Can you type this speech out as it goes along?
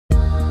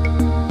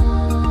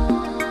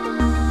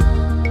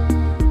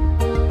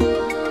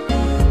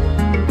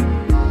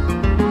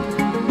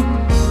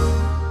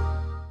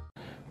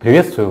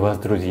Приветствую вас,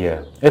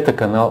 друзья! Это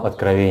канал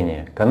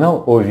Откровение,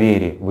 канал о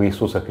вере в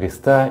Иисуса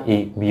Христа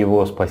и в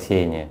Его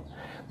спасение.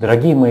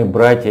 Дорогие мои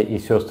братья и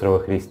сестры во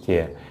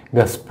Христе,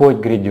 Господь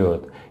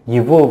грядет,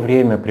 Его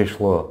время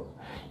пришло.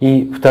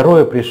 И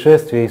второе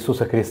пришествие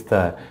Иисуса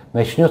Христа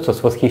начнется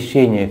с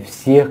восхищения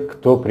всех,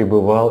 кто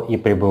пребывал и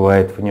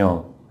пребывает в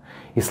Нем.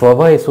 И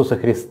слова Иисуса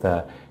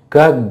Христа: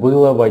 «Как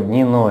было во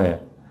дни Ноя,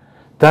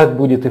 так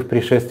будет и в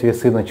пришествии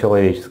Сына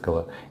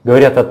Человеческого»,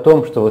 говорят о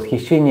том, что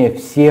восхищение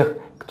всех,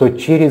 кто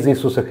через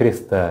Иисуса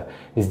Христа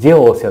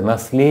сделался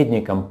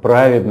наследником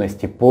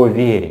праведности по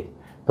вере,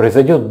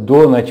 произойдет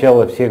до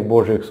начала всех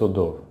Божьих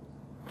судов.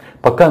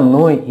 Пока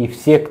Ной и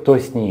все, кто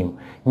с ним,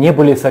 не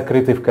были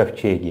сокрыты в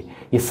ковчеге,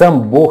 и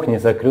сам Бог не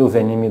закрыл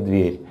за ними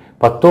дверь,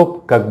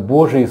 потоп, как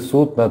Божий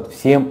суд над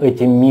всем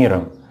этим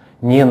миром,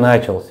 не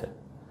начался.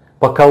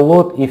 Пока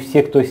Лот и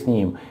все, кто с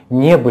ним,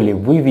 не были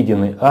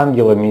выведены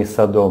ангелами из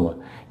Содома,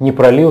 не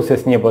пролился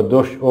с неба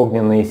дождь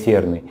огненный и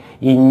серный,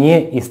 и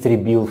не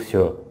истребил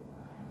все.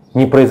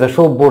 Не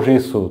произошел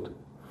Божий суд.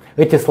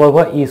 Эти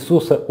слова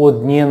Иисуса о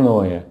дне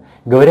Ноя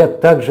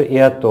говорят также и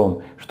о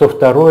том, что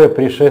второе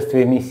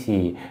пришествие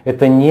Мессии –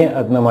 это не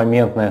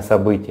одномоментное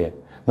событие,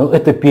 но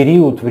это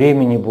период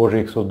времени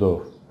Божьих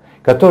судов,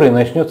 который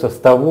начнется с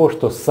того,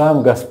 что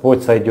сам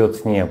Господь сойдет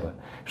с неба,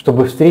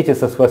 чтобы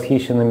встретиться с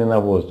восхищенными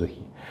на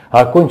воздухе,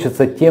 а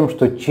окончится тем,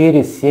 что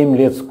через 7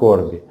 лет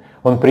скорби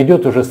Он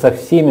придет уже со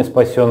всеми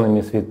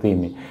спасенными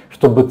святыми,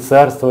 чтобы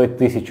царствовать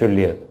 1000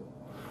 лет.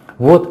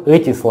 Вот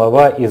эти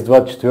слова из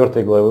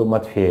 24 главы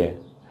Матфея.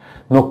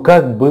 «Но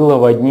как было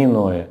во дни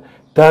Ноя,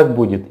 так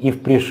будет и в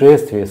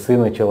пришествии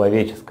Сына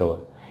Человеческого.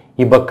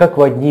 Ибо как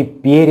во дни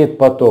перед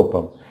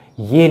потопом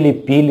ели,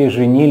 пили,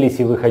 женились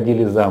и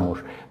выходили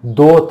замуж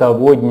до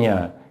того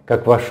дня,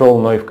 как вошел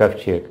Ной в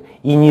ковчег,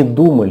 и не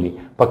думали,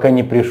 пока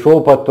не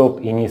пришел потоп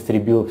и не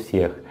истребил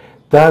всех,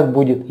 так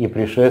будет и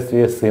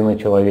пришествие Сына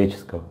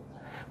Человеческого».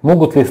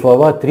 Могут ли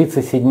слова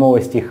 37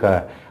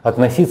 стиха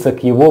относиться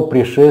к Его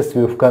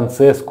пришествию в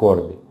конце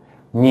скорби?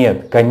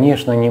 Нет,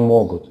 конечно, не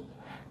могут.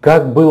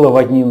 Как было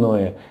во дни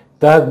Ноя,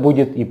 так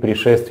будет и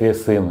пришествие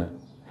Сына.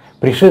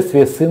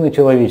 Пришествие Сына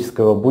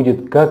Человеческого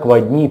будет как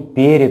во дни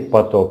перед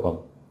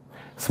потопом.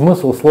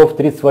 Смысл слов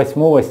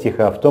 38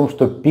 стиха в том,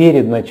 что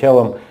перед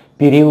началом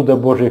периода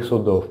Божьих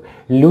судов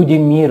люди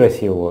мира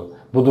сего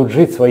будут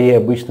жить своей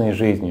обычной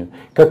жизнью,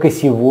 как и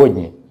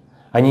сегодня.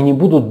 Они не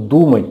будут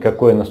думать,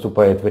 какое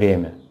наступает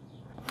время.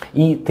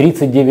 И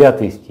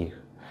 39 стих.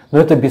 «Но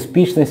эта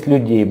беспечность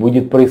людей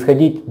будет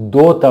происходить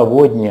до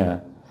того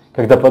дня,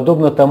 когда,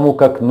 подобно тому,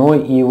 как Ной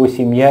и его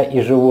семья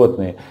и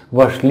животные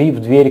вошли в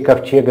дверь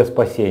ковчега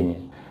спасения,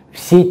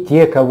 все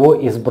те, кого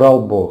избрал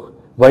Бог,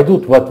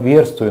 войдут в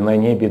отверстую на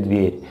небе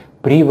дверь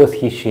при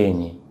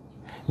восхищении.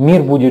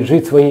 Мир будет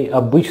жить своей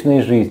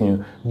обычной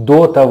жизнью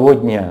до того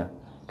дня,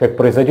 как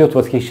произойдет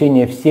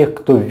восхищение всех,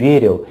 кто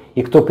верил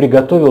и кто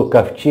приготовил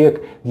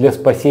ковчег для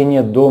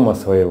спасения дома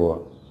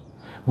своего».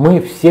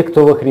 Мы все,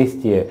 кто во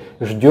Христе,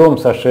 ждем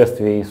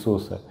сошествия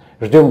Иисуса,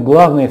 ждем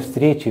главной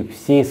встречи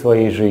всей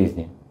своей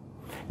жизни.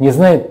 Не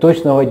зная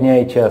точного дня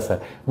и часа,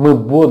 мы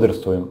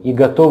бодрствуем и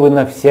готовы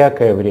на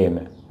всякое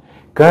время.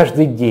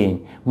 Каждый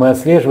день мы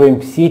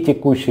отслеживаем все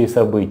текущие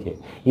события,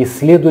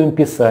 исследуем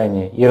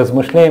Писание и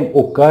размышляем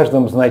о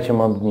каждом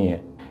значимом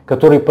дне,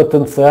 который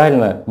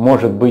потенциально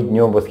может быть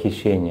днем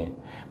восхищения.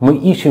 Мы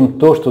ищем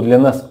то, что для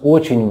нас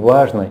очень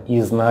важно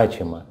и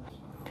значимо.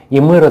 И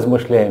мы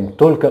размышляем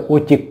только о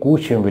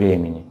текущем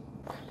времени.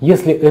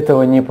 Если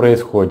этого не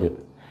происходит,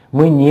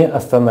 мы не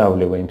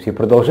останавливаемся и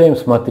продолжаем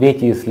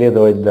смотреть и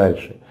исследовать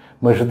дальше.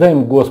 Мы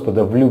ожидаем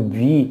Господа в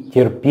любви,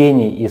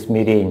 терпении и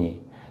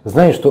смирении,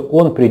 зная, что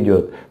Он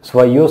придет в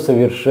свое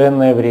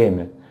совершенное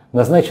время,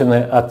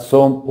 назначенное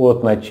Отцом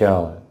от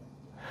начала.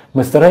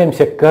 Мы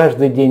стараемся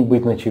каждый день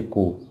быть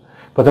начеку,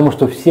 потому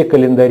что все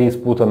календари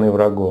спутаны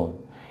врагом.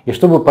 И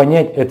чтобы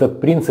понять этот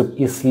принцип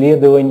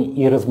исследований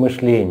и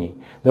размышлений,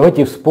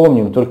 давайте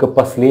вспомним только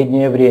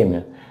последнее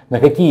время, на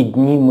какие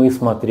дни мы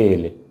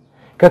смотрели.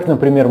 Как,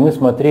 например, мы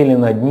смотрели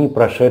на дни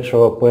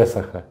прошедшего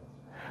Песаха.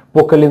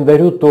 По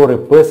календарю Торы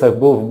Песах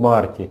был в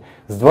марте,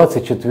 с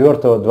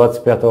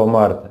 24-25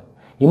 марта.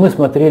 И мы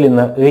смотрели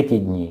на эти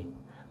дни,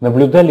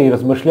 наблюдали и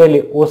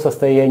размышляли о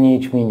состоянии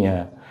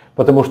ячменя,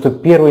 потому что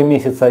первый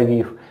месяц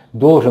Авив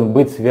должен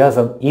быть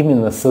связан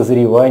именно с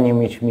созреванием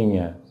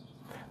ячменя.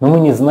 Но мы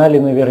не знали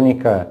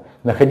наверняка,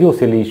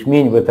 находился ли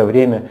ячмень в это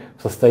время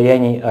в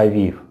состоянии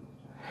Авив.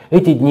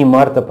 Эти дни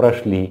марта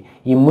прошли,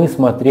 и мы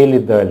смотрели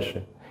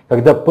дальше,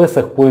 когда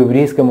Песах по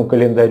еврейскому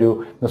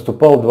календарю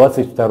наступал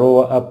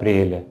 22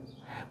 апреля.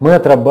 Мы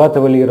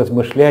отрабатывали и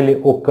размышляли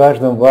о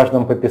каждом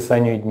важном по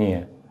Писанию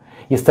дне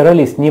и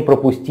старались не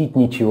пропустить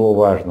ничего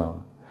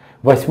важного.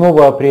 8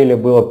 апреля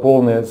было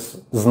полное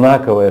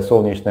знаковое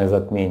солнечное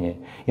затмение,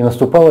 и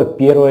наступало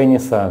 1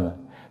 Ниссана,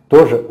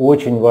 тоже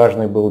очень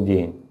важный был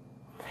день.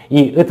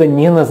 И это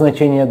не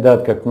назначение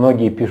дат, как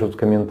многие пишут в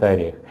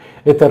комментариях.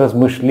 Это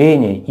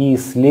размышление и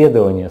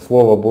исследование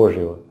Слова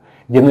Божьего,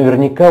 где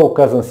наверняка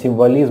указан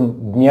символизм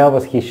Дня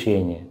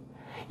Восхищения.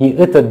 И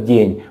этот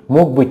день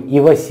мог быть и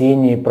в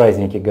осенние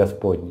праздники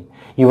Господни,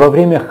 и во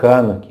время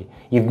Хануки,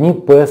 и в дни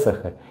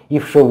Песаха, и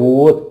в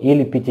Шавуот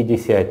или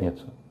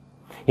Пятидесятницу.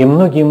 И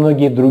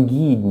многие-многие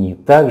другие дни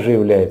также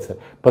являются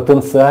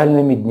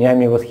потенциальными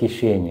днями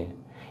восхищения.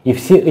 И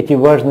все эти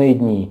важные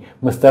дни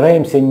мы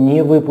стараемся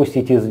не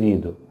выпустить из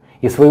виду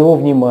и своего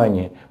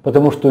внимания,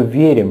 потому что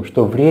верим,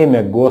 что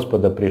время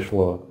Господа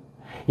пришло.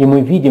 И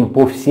мы видим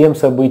по всем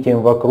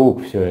событиям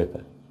вокруг все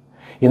это.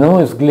 И на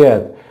мой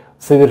взгляд,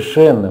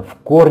 совершенно в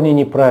корне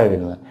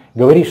неправильно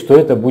говорить, что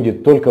это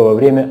будет только во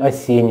время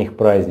осенних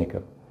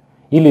праздников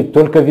или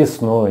только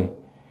весной,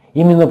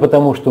 именно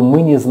потому что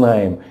мы не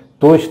знаем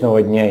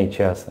точного дня и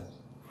часа.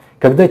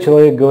 Когда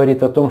человек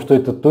говорит о том, что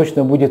это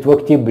точно будет в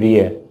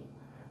октябре,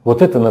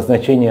 вот это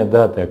назначение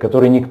даты, о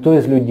которой никто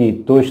из людей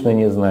точно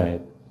не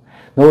знает.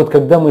 Но вот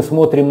когда мы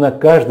смотрим на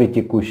каждый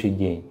текущий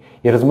день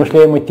и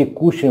размышляем о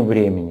текущем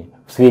времени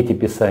в свете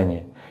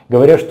Писания,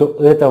 говоря, что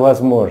это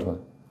возможно,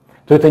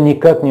 то это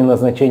никак не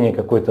назначение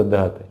какой-то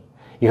даты.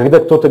 И когда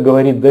кто-то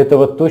говорит, да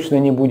этого точно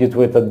не будет в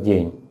этот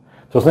день,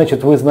 то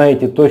значит вы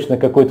знаете точно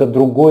какой-то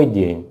другой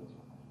день.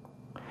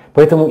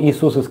 Поэтому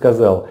Иисус и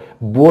сказал: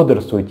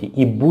 бодрствуйте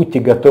и будьте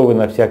готовы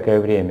на всякое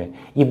время,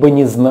 ибо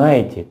не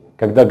знаете,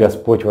 когда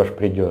Господь ваш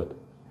придет.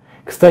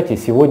 Кстати,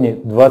 сегодня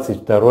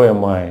 22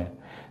 мая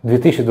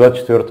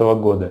 2024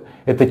 года.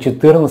 Это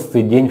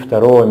 14-й день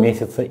второго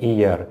месяца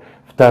Ияр,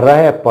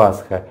 вторая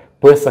Пасха,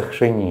 Песах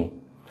Шени.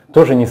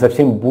 Тоже не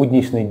совсем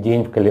будничный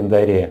день в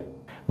календаре.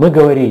 Мы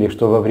говорили,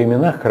 что во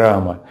времена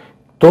храма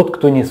тот,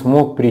 кто не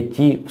смог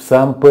прийти в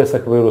сам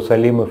Песах в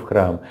Иерусалим и в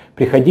храм,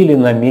 приходили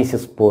на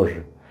месяц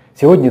позже.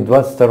 Сегодня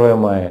 22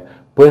 мая,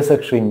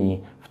 Песах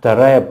Шени,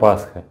 вторая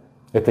Пасха.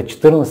 Это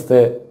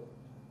 14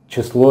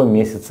 число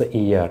месяца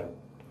Ияр.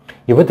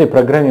 И в этой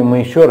программе мы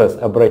еще раз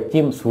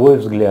обратим свой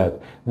взгляд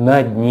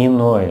на Дни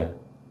Ноя.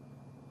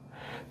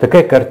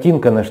 Такая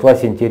картинка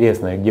нашлась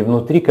интересная, где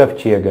внутри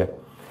ковчега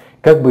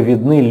как бы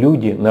видны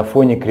люди на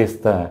фоне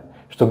креста,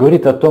 что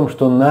говорит о том,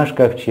 что наш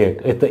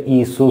ковчег – это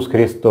Иисус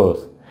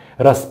Христос,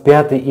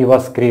 распятый и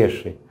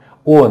воскресший.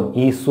 Он,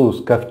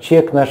 Иисус,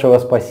 ковчег нашего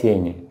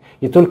спасения.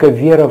 И только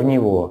вера в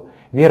Него,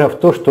 вера в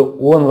то, что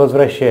Он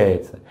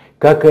возвращается,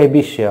 как и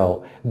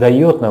обещал,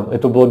 дает нам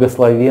эту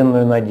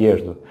благословенную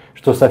надежду,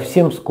 что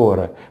совсем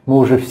скоро мы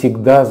уже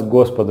всегда с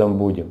Господом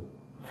будем.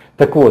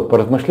 Так вот,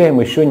 поразмышляем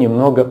еще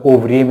немного о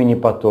времени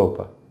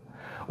потопа.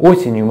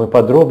 Осенью мы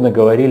подробно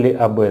говорили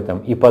об этом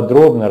и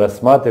подробно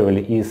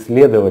рассматривали и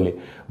исследовали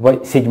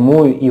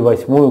 7 и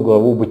 8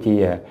 главу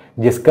Бытия,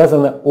 где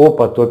сказано о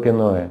потопе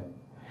Ноя.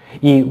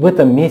 И в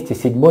этом месте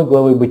 7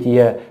 главы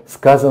Бытия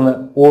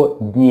сказано о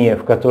дне,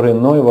 в который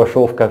Ной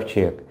вошел в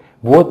ковчег.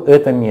 Вот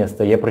это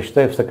место я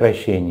прочитаю в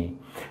сокращении.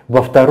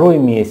 Во второй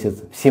месяц,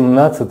 в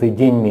 17-й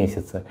день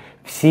месяца,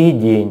 в сей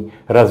день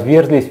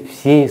разверзлись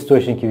все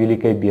источники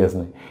великой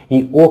бездны,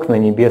 и окна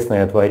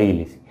небесные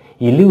отворились.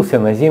 И лился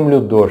на землю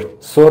дождь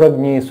 40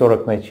 дней и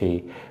 40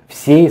 ночей. В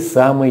сей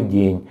самый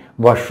день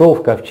вошел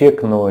в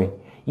ковчег Ной,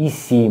 и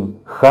Сим,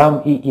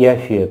 Хам и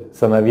Иафет,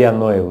 сыновья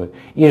Ноевы,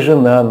 и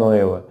жена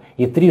Ноева,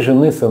 и 3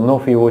 жены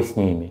сынов его с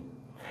ними.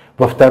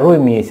 Во второй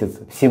месяц,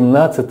 в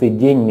 17-й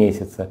день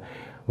месяца,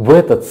 в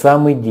этот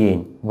самый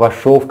день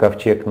вошел в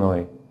ковчег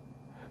Ной.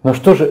 Но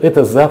что же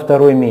это за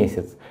второй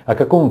месяц? О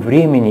каком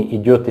времени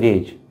идет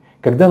речь?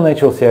 Когда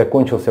начался и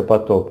окончился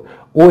потоп?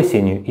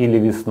 Осенью или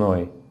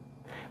весной?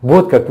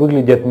 Вот как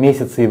выглядят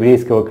месяцы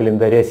еврейского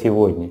календаря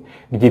сегодня,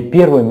 где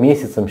первым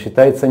месяцем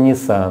считается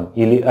Нисан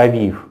или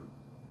Авив.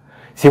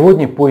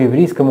 Сегодня по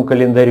еврейскому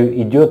календарю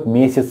идет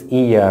месяц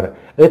Ияр,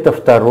 это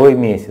второй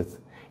месяц.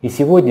 И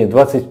сегодня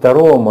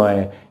 22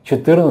 мая,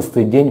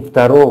 14-й день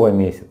второго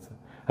месяца.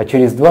 А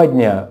через 2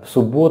 дня, в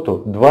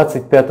субботу,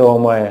 25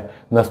 мая,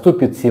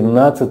 наступит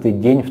 17-й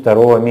день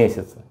второго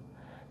месяца.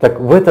 Так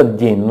в этот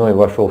день Ной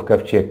вошел в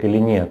ковчег или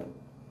нет?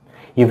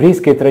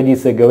 Еврейская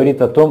традиция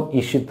говорит о том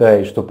и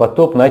считает, что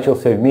потоп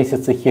начался в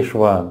месяце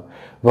Хешван,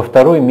 во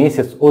второй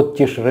месяц от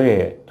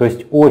Тишрея, то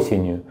есть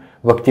осенью,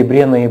 в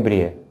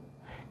октябре-ноябре.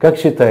 Как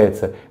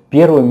считается,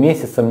 первым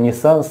месяцем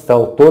Нисан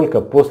стал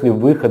только после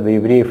выхода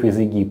евреев из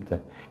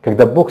Египта,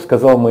 когда Бог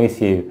сказал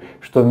Моисею,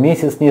 что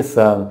месяц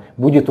Нисан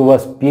будет у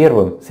вас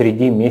первым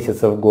среди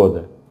месяцев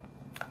года.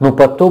 Но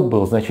потоп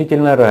был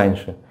значительно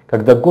раньше,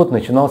 когда год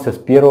начинался с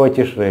 1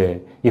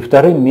 Тишрея, и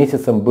вторым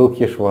месяцем был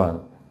Хешван.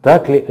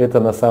 Так ли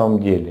это на самом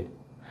деле?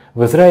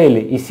 В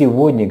Израиле и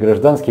сегодня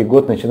гражданский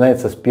год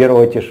начинается с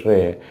 1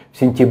 Тишрея, в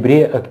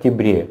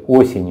сентябре-октябре,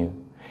 осенью.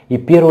 И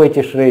 1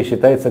 Тишрея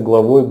считается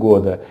главой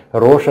года,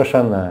 Рош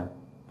ха-Шана.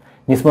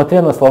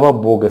 Несмотря на слова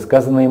Бога,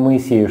 сказанные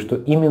Моисею, что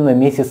именно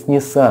месяц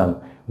Нисан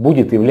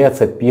будет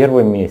являться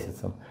первым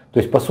месяцем, то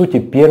есть по сути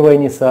 1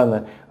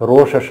 Нисана,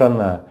 Рош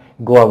ха-Шана,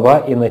 глава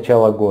и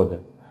начало года.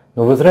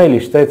 Но в Израиле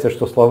считается,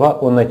 что слова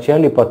о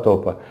начале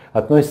потопа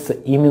относятся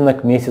именно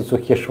к месяцу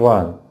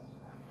Хешван.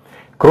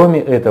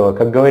 Кроме этого,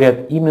 как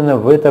говорят, именно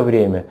в это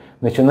время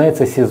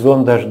начинается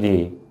сезон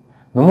дождей.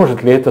 Но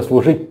может ли это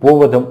служить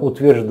поводом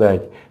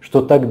утверждать,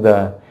 что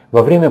тогда,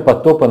 во время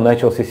потопа,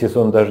 начался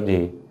сезон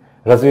дождей?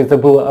 Разве это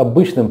было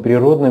обычным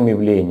природным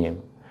явлением?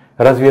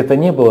 Разве это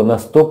не было на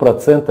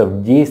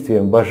 100%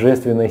 действием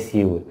божественной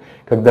силы,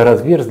 когда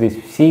разверзлись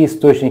все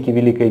источники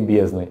великой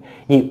бездны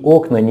и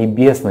окна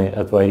небесные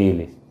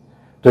отворились?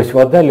 То есть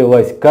вода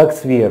лилась как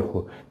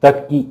сверху,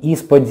 так и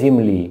из-под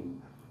земли.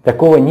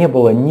 Такого не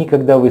было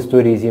никогда в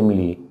истории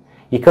земли.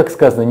 И, как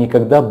сказано,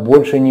 никогда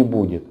больше не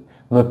будет.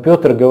 Но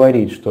Петр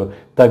говорит, что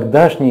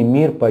тогдашний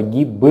мир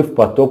погиб, быв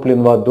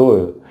потоплен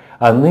водою,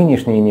 а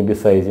нынешние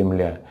небеса и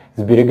земля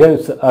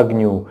сберегаются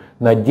огню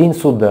на день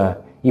суда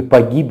и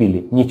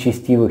погибели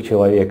нечестивых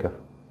человеков.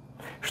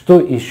 Что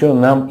еще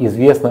нам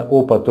известно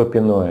о потопе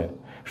Ноя?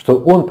 Что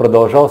он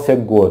продолжался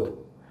год,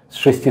 с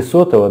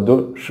 600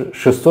 до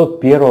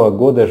 601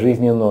 года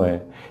жизни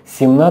Ноя, с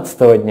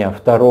 17 дня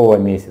 2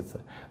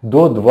 месяца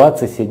до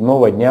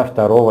 27 дня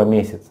 2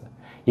 месяца.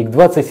 И к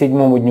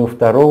 27 дню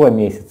 2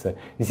 месяца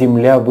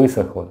земля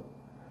высохла.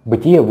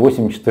 Бытие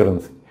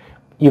 8:14.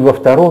 И во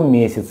 2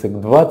 месяце, к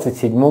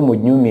 27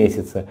 дню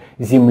месяца,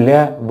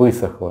 земля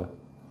высохла.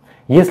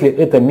 Если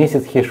это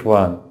месяц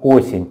Хешван,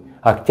 осень,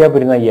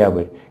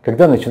 октябрь-ноябрь,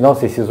 когда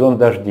начинался сезон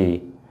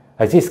дождей,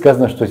 а здесь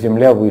сказано, что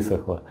земля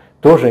высохла,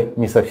 тоже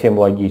не совсем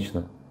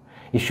логично.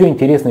 Еще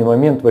интересный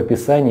момент в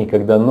описании,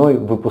 когда Ной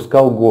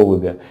выпускал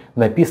голубя,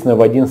 написано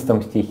в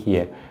 11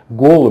 стихе.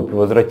 Голубь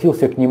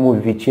возвратился к нему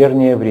в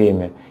вечернее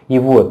время, и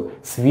вот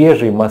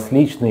свежий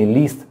масличный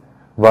лист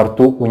во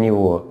рту у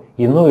него.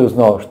 И Ной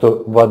узнал,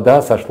 что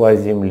вода сошла с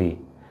земли.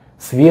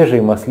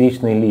 Свежий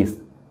масличный лист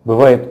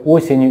бывает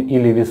осенью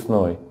или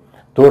весной.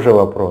 Тоже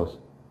вопрос.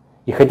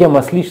 И хотя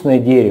масличное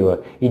дерево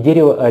и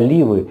дерево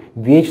оливы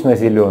вечно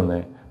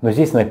зеленое, но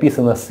здесь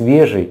написано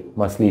свежий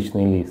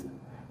масличный лист.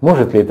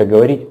 Может ли это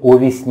говорить о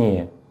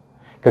весне,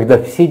 когда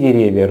все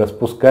деревья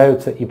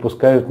распускаются и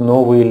пускают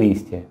новые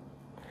листья?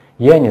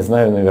 Я не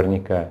знаю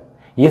наверняка.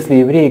 Если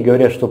евреи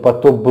говорят, что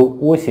потоп был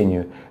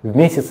осенью, в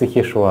месяце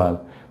Хешван,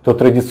 то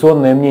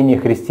традиционное мнение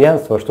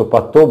христианства, что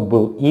потоп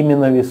был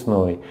именно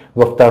весной,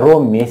 во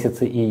 2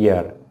 месяце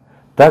Ияр.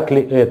 Так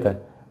ли это,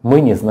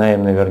 мы не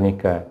знаем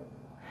наверняка.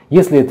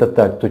 Если это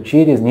так, то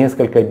через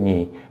несколько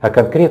дней, а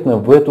конкретно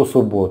в эту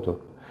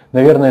субботу,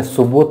 наверное, с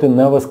субботы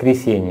на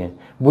воскресенье,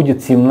 будет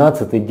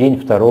 17-й день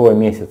 2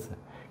 месяца,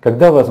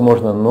 когда,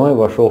 возможно, Ной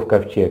вошел в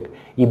ковчег,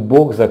 и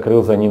Бог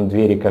закрыл за ним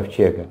двери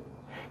ковчега.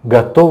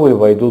 Готовые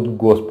войдут к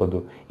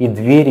Господу, и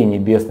двери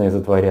небесные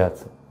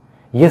затворятся.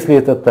 Если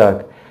это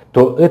так,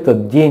 то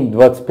этот день,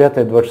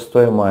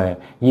 25-26 мая,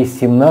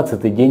 есть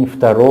 17-й день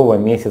 2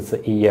 месяца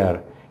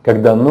Ияр,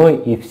 когда Ной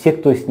и все,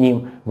 кто с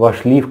ним,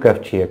 вошли в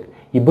ковчег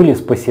и были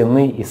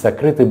спасены и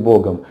сокрыты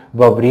Богом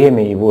во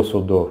время Его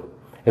судов.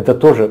 Это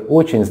тоже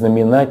очень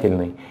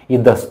знаменательный и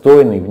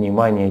достойный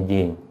внимания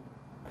день.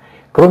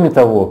 Кроме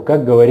того,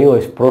 как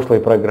говорилось в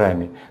прошлой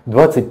программе,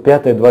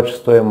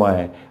 25-26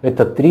 мая –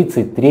 это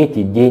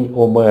 33-й день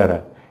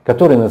Омера,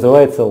 который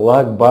называется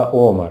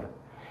Lag-ба-Омер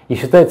и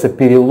считается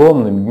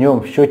переломным днем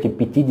в счете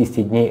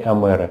 50 дней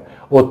Омера,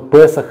 от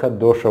Песаха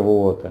до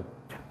Шавуота.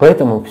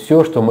 Поэтому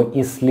все, что мы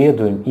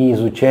исследуем и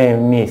изучаем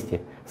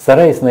вместе,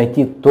 стараясь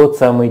найти тот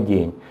самый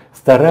день,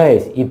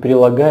 стараясь и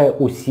прилагая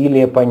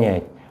усилия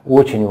понять,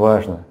 очень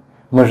важно.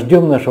 Мы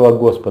ждем нашего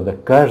Господа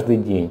каждый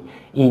день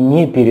и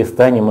не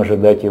перестанем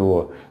ожидать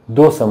Его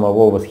до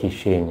самого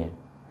восхищения.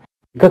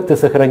 Как ты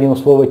сохранил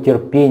слово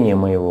терпения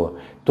моего,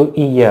 то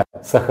и я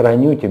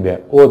сохраню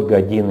тебя от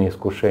годины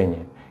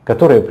искушения,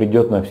 которое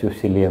придет на всю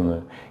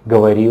вселенную,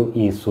 говорил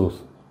Иисус.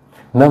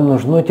 Нам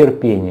нужно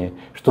терпение,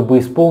 чтобы,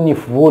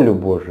 исполнив волю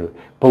Божию,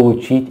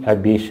 получить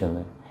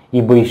обещанное.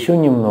 Ибо еще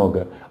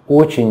немного,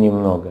 очень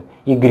немного,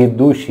 и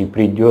грядущий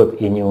придет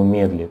и не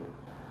умедлит.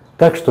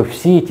 Так что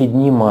все эти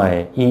дни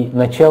мая и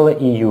начало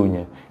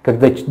июня,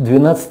 когда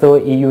 12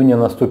 июня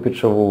наступит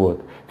Шавуот,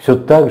 все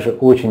так же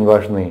очень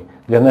важны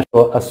для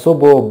нашего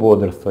особого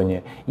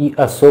бодрствования и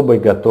особой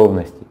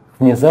готовности к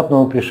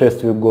внезапному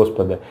пришествию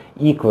Господа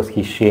и к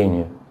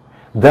восхищению.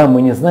 Да,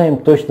 мы не знаем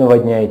точного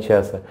дня и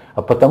часа,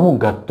 а потому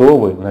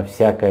готовы на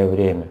всякое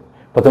время,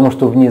 потому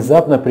что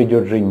внезапно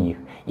придет жених,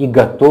 и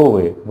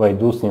готовые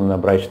войдут с ним на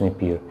брачный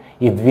пир,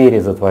 и двери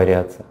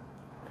затворятся.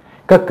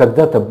 Как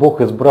когда-то Бог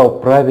избрал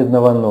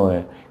праведного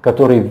Ноя,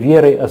 который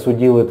верой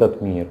осудил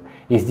этот мир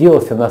и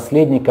сделался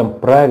наследником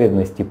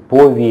праведности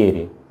по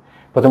вере,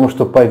 потому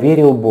что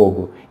поверил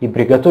Богу и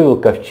приготовил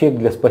ковчег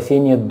для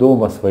спасения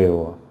дома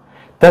своего.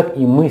 Так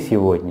и мы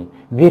сегодня,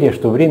 веря,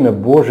 что время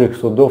Божьих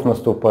судов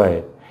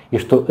наступает, и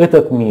что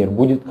этот мир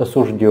будет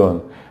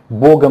осужден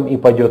Богом и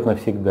падет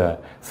навсегда,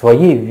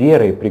 своей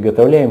верой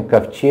приготовляем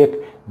ковчег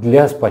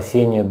для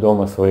спасения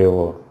дома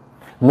своего.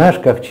 Наш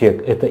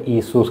ковчег – это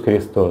Иисус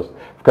Христос,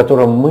 в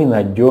котором мы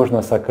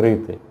надежно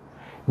сокрыты.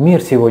 Мир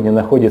сегодня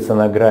находится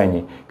на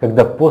грани,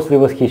 когда после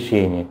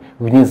восхищения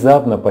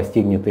внезапно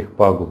постигнет их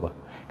пагуба,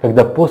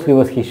 когда после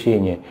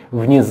восхищения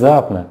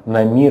внезапно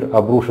на мир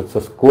обрушатся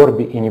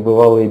скорби и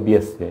небывалые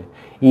бедствия.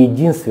 И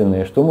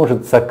единственное, что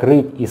может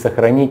сокрыть и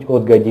сохранить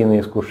от годины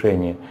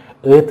искушения,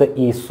 это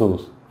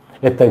Иисус.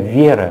 Это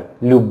вера,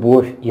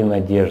 любовь и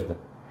надежда.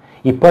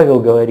 И Павел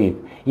говорит: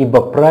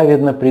 «Ибо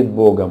праведно пред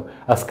Богом,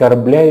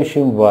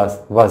 оскорбляющим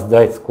вас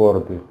воздать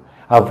скорбью,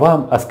 а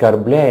вам,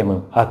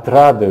 оскорбляемым,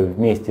 отрадою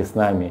вместе с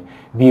нами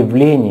в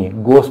явлении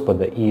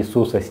Господа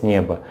Иисуса с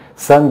неба,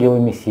 с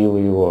ангелами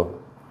силы Его.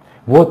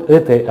 Вот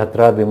этой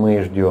отрады мы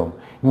и ждем.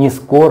 Ни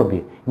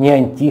скорби, ни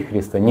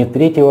антихриста, ни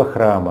третьего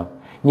храма,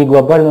 ни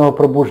глобального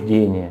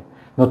пробуждения,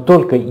 но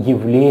только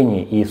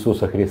явление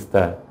Иисуса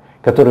Христа,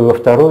 который во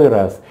второй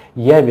раз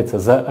явится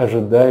за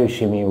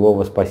ожидающими Его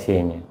во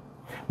спасение.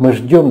 Мы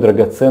ждем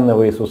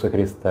драгоценного Иисуса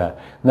Христа,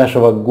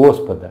 нашего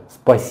Господа,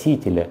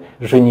 Спасителя,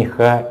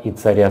 Жениха и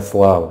Царя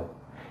Славы.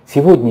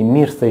 Сегодня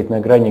мир стоит на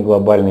грани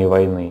глобальной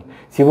войны.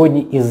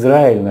 Сегодня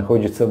Израиль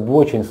находится в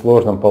очень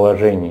сложном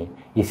положении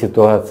и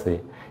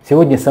ситуации.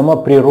 Сегодня сама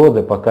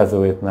природа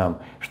показывает нам,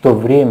 что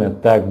время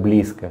так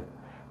близко.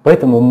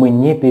 Поэтому мы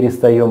не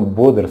перестаем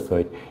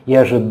бодрствовать и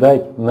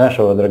ожидать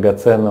нашего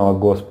драгоценного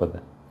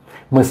Господа.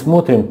 Мы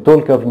смотрим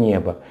только в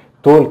небо,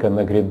 только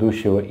на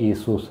грядущего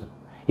Иисуса.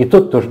 И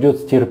тот, кто ждет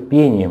с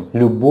терпением,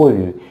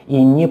 любовью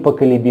и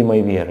непоколебимой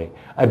верой,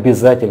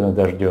 обязательно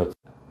дождется.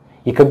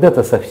 И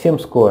когда-то совсем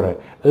скоро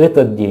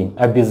этот день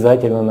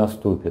обязательно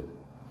наступит.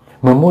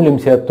 Мы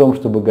молимся о том,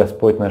 чтобы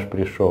Господь наш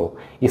пришел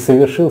и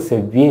совершился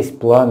весь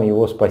план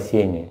Его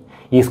спасения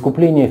и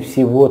искупления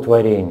всего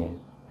творения.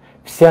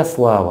 Вся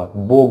слава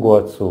Богу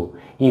Отцу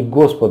и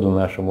Господу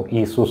нашему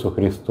Иисусу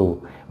Христу,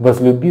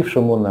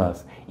 возлюбившему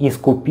нас,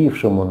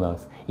 искупившему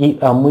нас и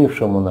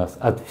омывшему нас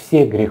от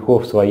всех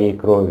грехов Своей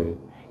кровью.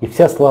 И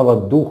вся слава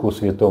Духу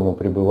Святому,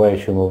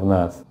 пребывающему в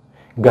нас.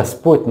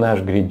 Господь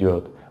наш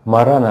грядет.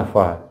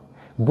 Маран-афа.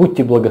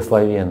 Будьте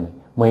благословенны,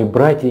 мои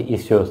братья и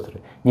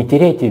сестры. Не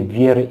теряйте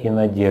веры и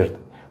надежды.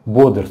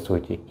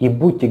 Бодрствуйте и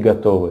будьте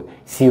готовы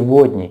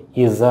сегодня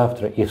и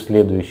завтра и в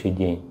следующий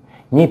день.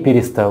 Не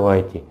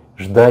переставайте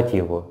ждать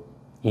Его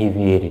и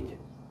верить.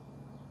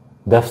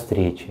 До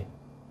встречи!